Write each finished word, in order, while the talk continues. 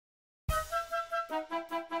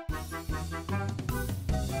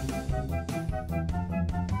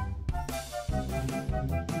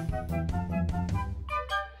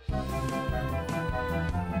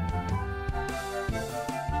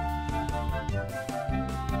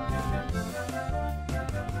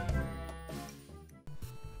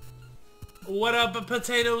What up,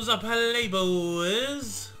 potatoes,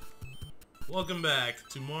 playboys? Welcome back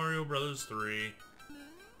to Mario Brothers 3.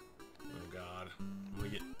 Oh god, I'm gonna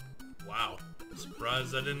get... Wow,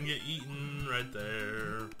 surprised I didn't get eaten right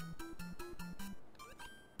there.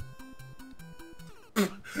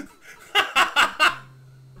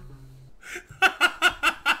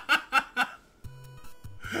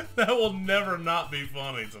 That will never not be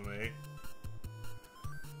funny to me.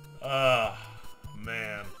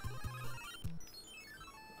 Man.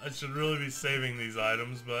 I should really be saving these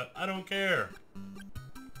items, but I don't care.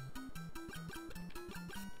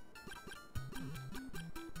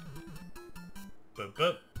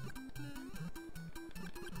 Boop.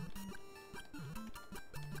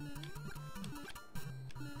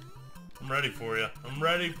 I'm ready for you. I'm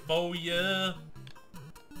ready for you.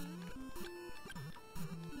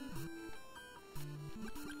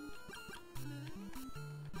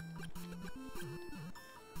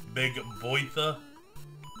 Big boytha.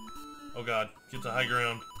 Oh god, get to high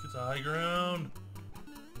ground. Get to high ground.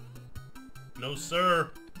 No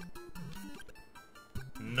sir.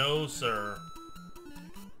 No sir.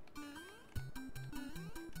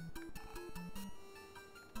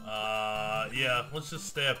 Yeah, let's just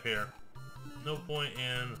stay up here. No point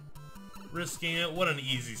in risking it. What an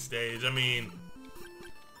easy stage. I mean,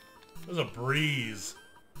 it was a breeze.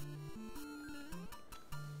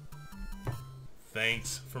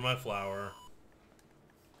 Thanks for my flower.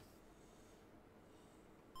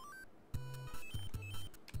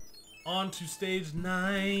 On to stage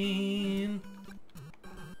 9.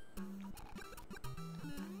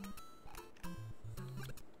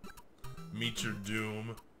 Meet your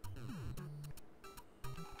doom.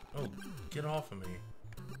 Oh, get off of me.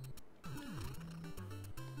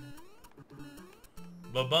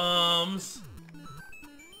 Ba-bums.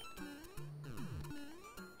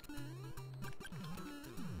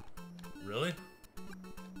 Really?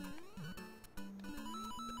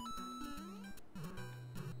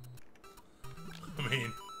 I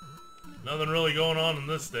mean, nothing really going on in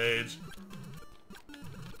this stage.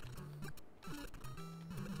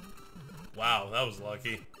 Wow, that was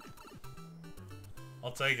lucky.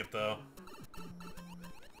 I'll take it though.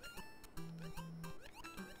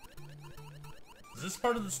 Is this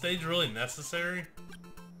part of the stage really necessary?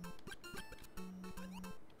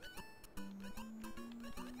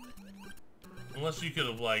 Unless you could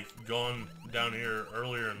have, like, gone down here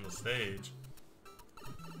earlier in the stage.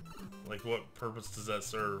 Like, what purpose does that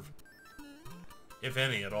serve? If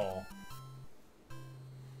any at all.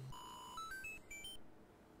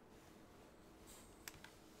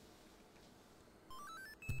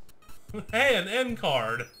 Hey, an end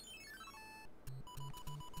card!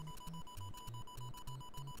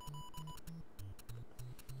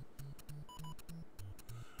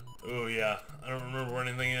 Oh yeah, I don't remember where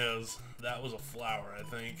anything is. That was a flower, I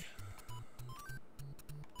think.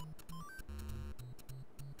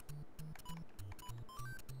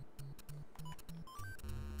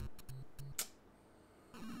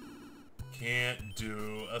 Can't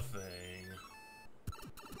do a thing.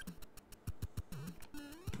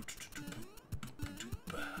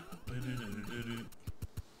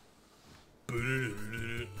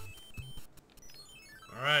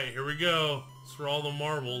 Alright, here we go. It's for all the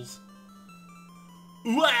marbles.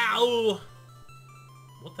 Wow!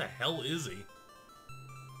 What the hell is he?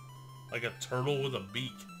 Like a turtle with a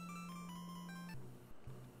beak.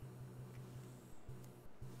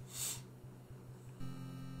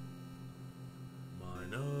 My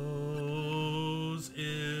nose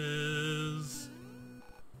is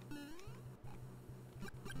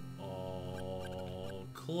all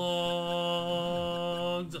clogged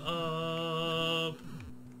up.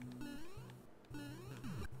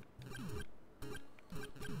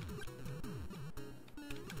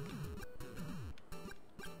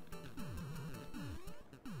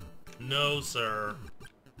 No, sir.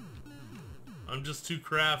 I'm just too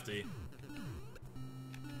crafty.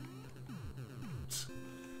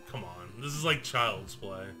 Come on. This is like child's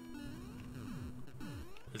play.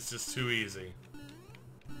 It's just too easy.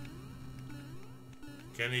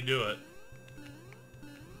 Can he do it?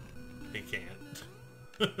 He can't.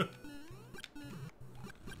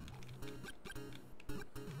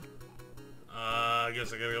 I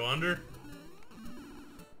guess I gotta go under?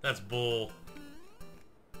 That's bull.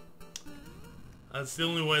 That's the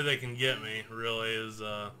only way they can get me, really, is,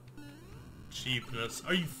 cheapness.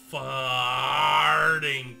 Are you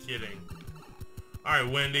farting kidding?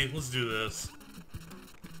 Alright, Wendy, let's do this.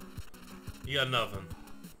 You got nothing.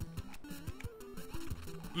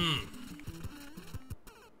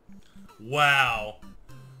 Wow.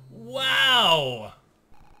 Wow!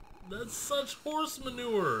 That's such horse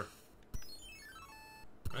manure!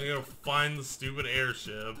 I gotta find the stupid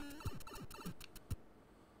airship.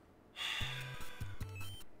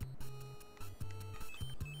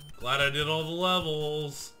 Glad I did all the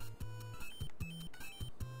levels.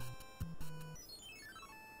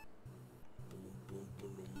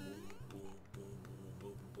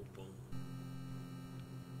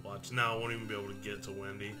 Watch now, I won't even be able to get to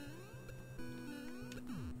Wendy.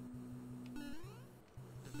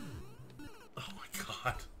 Oh my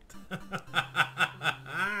god.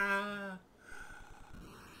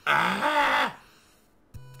 Ah!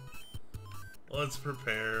 Let's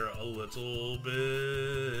prepare a little bit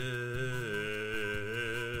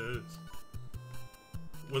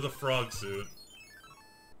with a frog suit.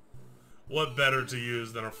 What better to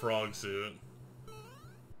use than a frog suit?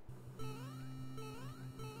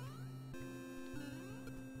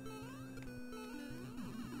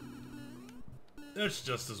 It's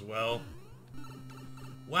just as well.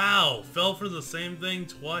 Wow, fell for the same thing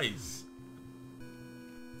twice.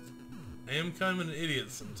 I am kind of an idiot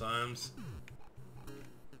sometimes.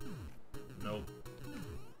 Nope.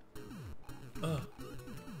 Ugh.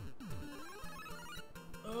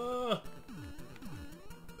 Ugh.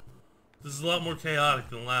 This is a lot more chaotic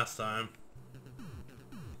than last time.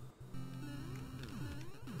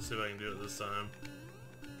 Let's see if I can do it this time.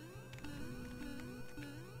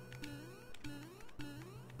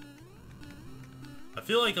 I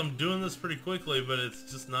feel like I'm doing this pretty quickly, but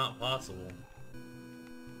it's just not possible.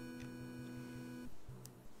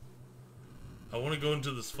 I want to go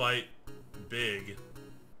into this fight big.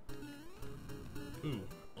 Ooh,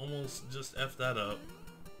 almost just F that up.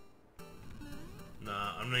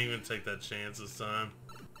 Nah, I'm not even gonna take that chance this time.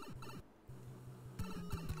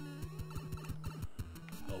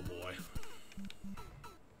 Oh boy.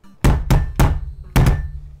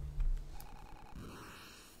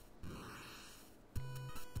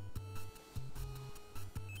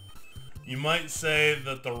 You might say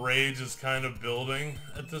that the rage is kind of building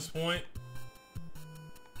at this point.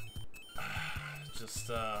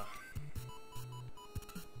 Just, I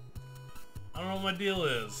don't know what my deal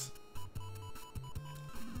is.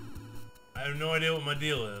 I have no idea what my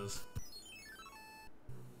deal is.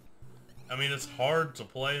 I mean, it's hard to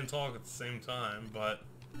play and talk at the same time, but...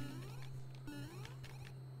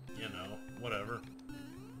 you know, whatever.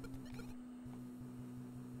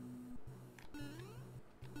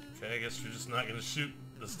 Okay, I guess you're just not gonna shoot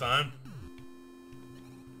this time.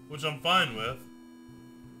 Which I'm fine with.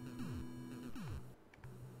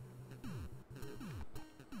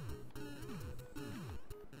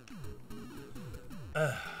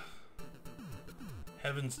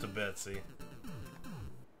 Heavens to Betsy.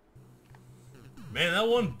 Man, that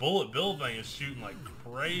one bullet bill thing is shooting like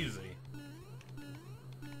crazy.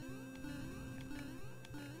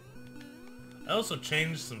 I also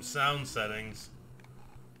changed some sound settings.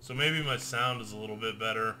 So maybe my sound is a little bit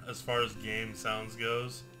better as far as game sounds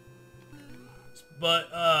goes.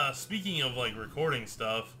 But speaking of like recording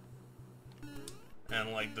stuff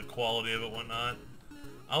and like the quality of it and whatnot,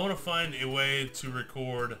 I want to find a way to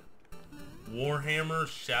record Warhammer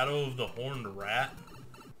Shadow of the Horned Rat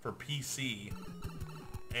for PC.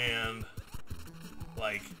 And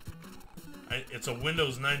like it's a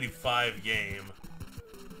Windows 95 game.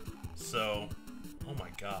 So, oh my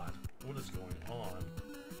god, what is going on?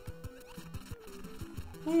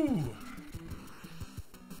 Whew.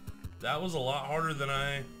 That was a lot harder than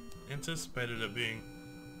I anticipated it being.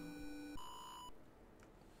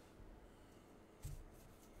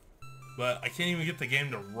 But I can't even get the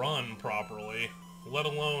game to run properly, let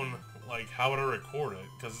alone, like, how would I record it?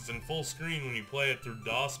 Because it's in full screen when you play it through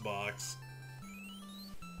DOSBox.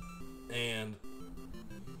 And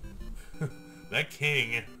that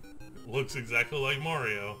king looks exactly like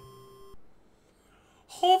Mario.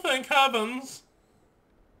 Oh, thank heavens!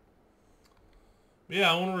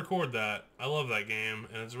 Yeah, I want to record that. I love that game,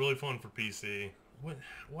 and it's really fun for PC. What?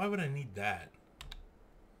 Why would I need that?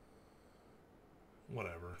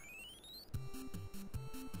 Whatever.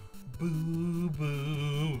 Boo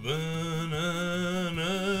boo banana.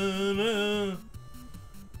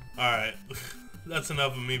 Alright, that's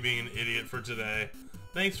enough of me being an idiot for today.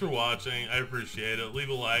 Thanks for watching. I appreciate it. Leave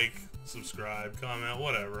a like, subscribe, comment,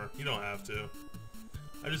 whatever. You don't have to.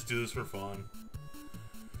 I just do this for fun.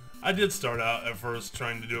 I did start out at first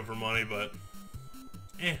trying to do it for money, but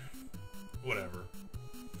whatever.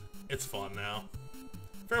 It's fun now.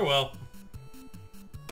 Farewell.